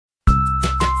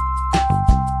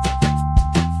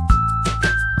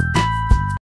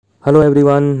Hello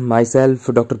everyone, myself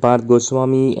Dr. Parth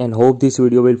Goswami and hope this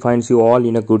video will find you all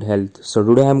in a good health. So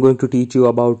today I am going to teach you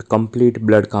about complete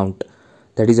blood count.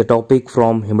 That is a topic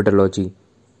from hematology.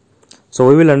 So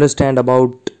we will understand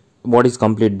about what is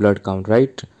complete blood count,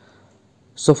 right?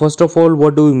 So first of all,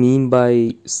 what do we mean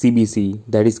by CBC,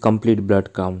 that is complete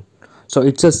blood count? So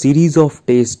it's a series of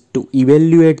tests to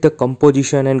evaluate the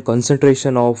composition and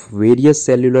concentration of various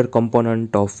cellular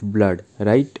component of blood,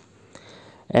 right?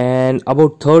 And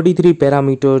about 33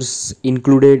 parameters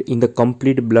included in the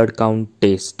complete blood count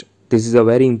test. This is a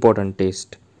very important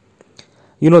test.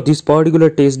 This particular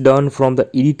test done from the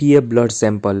EDTA blood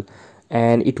sample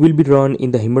and it will be run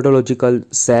in the hematological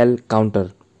cell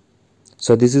counter.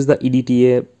 So this is the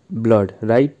EDTA blood,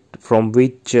 right, from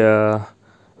which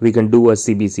we can do a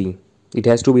CBC. It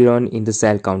has to be run in the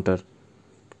cell counter.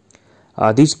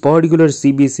 This particular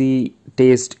CBC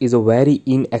test is a very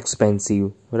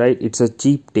inexpensive, right? It's a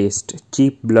cheap test,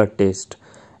 cheap blood test,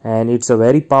 and it's a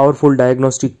very powerful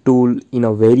diagnostic tool in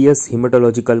a various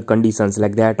hematological conditions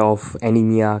like that of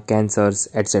anemia, cancers,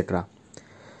 etc.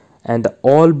 And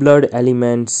all blood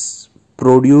elements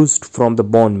produced from the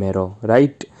bone marrow,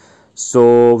 right?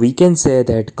 So we can say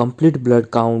that complete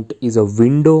blood count is a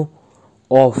window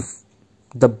of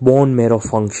the bone marrow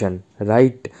function,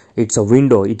 right? It's a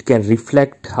window. It can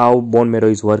reflect how bone marrow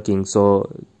is working.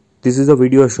 So this is a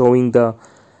video showing the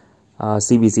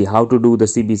CBC, how to do the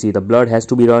CBC. The blood has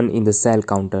to be run in the cell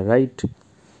counter, right?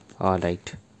 All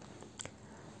right.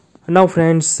 Now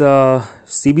friends,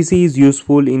 CBC is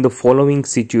useful in the following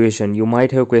situation. You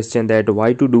might have questioned that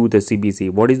why to do the CBC,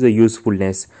 what is the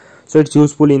usefulness? So it's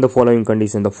useful in the following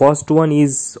condition. The first one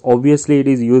is obviously it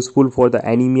is useful for the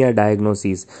anemia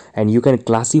diagnosis, and you can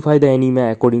classify the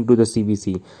anemia according to the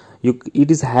CBC. It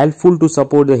is helpful to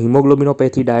support the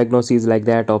hemoglobinopathy diagnosis like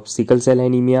that of sickle cell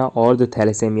anemia or the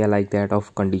thalassemia like that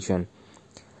of condition.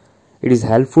 It is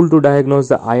helpful to diagnose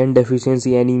the iron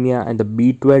deficiency anemia and the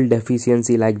B12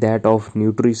 deficiency like that of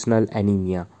nutritional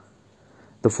anemia.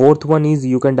 The fourth one is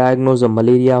you can diagnose the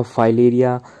malaria,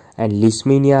 filaria and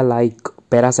leishmania like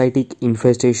parasitic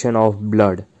infestation of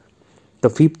blood. The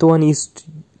fifth one is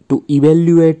to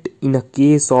evaluate in a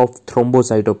case of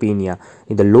thrombocytopenia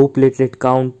in the low platelet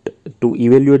count. To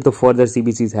evaluate the further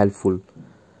CBC is helpful.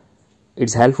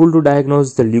 It's helpful to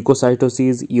diagnose the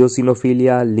leukocytosis,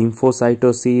 eosinophilia,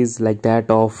 lymphocytosis like that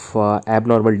of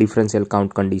abnormal differential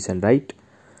count condition, right?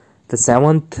 The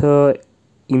seventh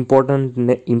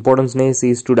importance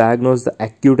is to diagnose the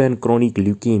acute and chronic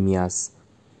leukemias.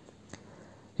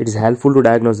 It is helpful to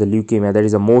diagnose the leukemia, that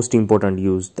is the most important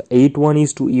use. The eighth one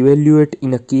is to evaluate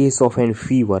in a case of a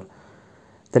fever.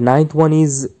 The ninth one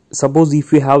is, suppose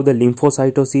if you have the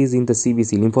lymphocytosis in the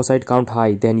CBC, lymphocyte count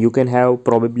high, then you can have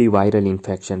probably viral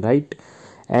infection, right?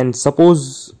 And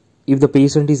suppose if the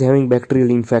patient is having bacterial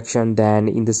infection, then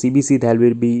in the CBC there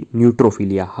will be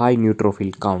neutrophilia, high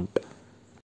neutrophil count,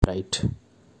 right?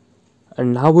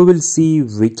 And now we will see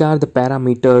which are the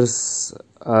parameters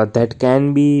that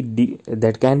can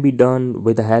be done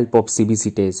with the help of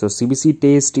CBC test. So CBC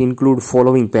test include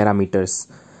following parameters.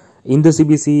 In the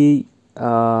CBC,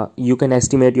 you can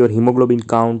estimate your hemoglobin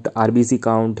count, RBC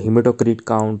count, hematocrit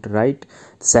count, right?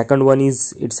 The second one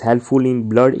is it's helpful in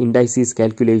blood indices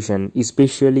calculation,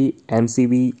 especially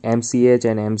MCV, MCH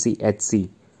and MCHC.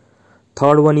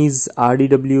 Third one is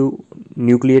RDW,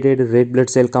 nucleated red blood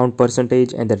cell count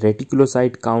percentage, and the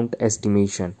reticulocyte count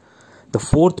estimation. The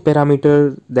fourth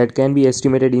parameter that can be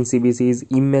estimated in CBC is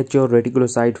immature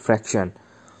reticulocyte fraction.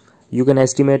 You can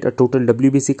estimate a total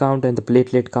WBC count and the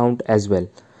platelet count as well.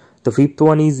 The fifth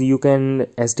one is you can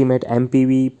estimate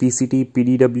MPV, PCT,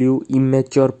 PDW,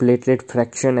 immature platelet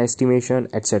fraction estimation,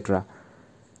 etc.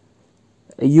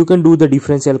 You can do the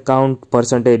differential count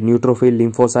percentage, neutrophil,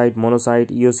 lymphocyte,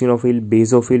 monocyte, eosinophil,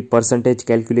 basophil percentage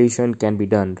calculation can be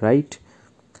done, right?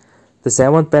 The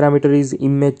seventh parameter is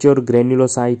immature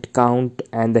granulocyte count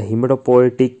and the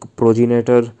hematopoietic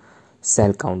progenitor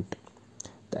cell count.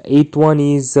 The eighth one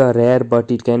is rare but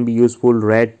it can be useful,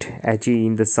 RET HE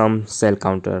in the some cell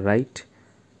counter, right?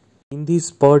 In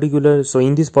this particular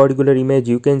image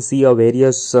you can see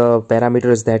various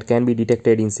parameters that can be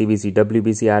detected in CBC,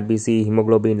 WBC, RBC,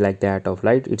 hemoglobin like that of,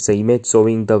 right? It's an image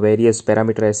showing the various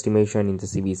parameter estimation in the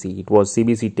CBC. It was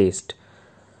CBC test.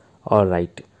 All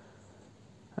right.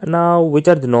 Now, which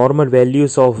are the normal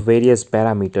values of various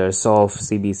parameters of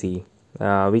CBC?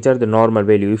 Which are the normal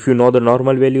value? If you know the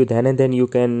normal value, then you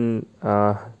can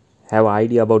have an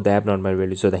idea about the abnormal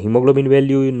value. So the hemoglobin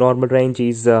value in normal range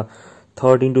is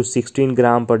 13 to 16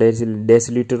 gram per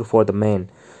deciliter for the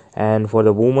man, and for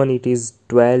the woman it is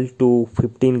 12 to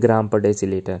 15 gram per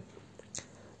deciliter.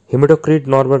 Hematocrit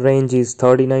normal range is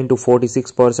 39 to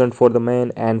 46% for the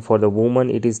man, and for the woman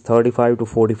it is 35 to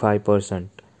 45%.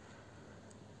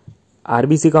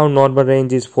 RBC count normal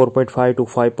range is 4.5 to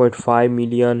 5.5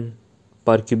 million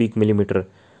per cubic millimeter.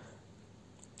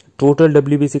 Total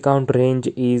WBC count range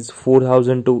is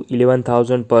 4,000 to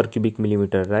 11,000 per cubic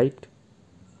millimeter, right?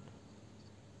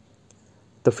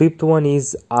 The fifth one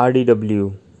is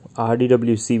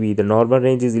RDW-CV. The normal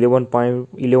range is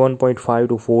 11.5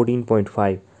 to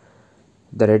 14.5.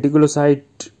 The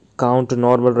reticulocyte count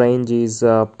normal range is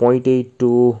 0.8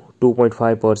 to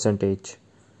 2.5%.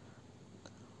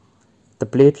 The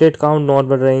platelet count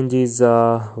normal range is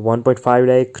 1.5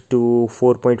 lakh to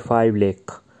 4.5 lakh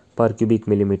per cubic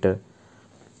millimeter.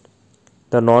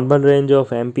 The normal range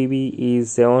of MPV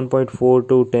is 7.4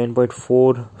 to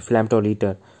 10.4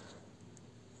 femtoliter.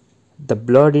 The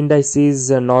blood indices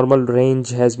normal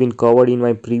range has been covered in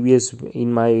my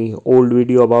old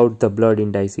video about the blood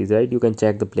indices, right? You can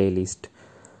check the playlist.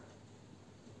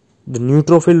 The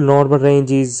neutrophil normal range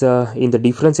is in the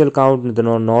differential count. The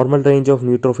normal range of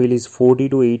neutrophil is 40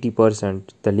 to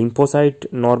 80%. The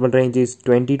lymphocyte normal range is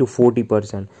 20 to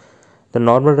 40%. The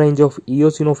normal range of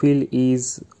eosinophil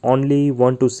is only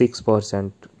 1 to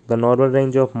 6%. The normal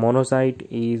range of monocyte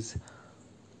is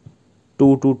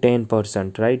 2 to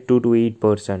 10%, right? 2 to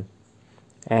 8%.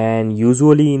 And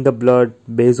usually in the blood,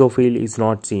 basophil is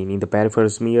not seen. In the peripheral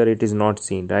smear, it is not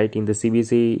seen, right? In the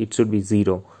CBC, it should be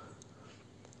 0.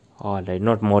 Alright,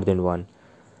 not more than 1.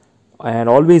 And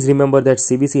always remember that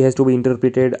CBC has to be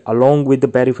interpreted along with the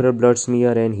peripheral blood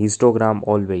smear and histogram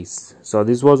always. So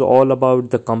this was all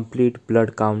about the complete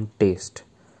blood count test.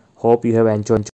 Hope you have enjoyed.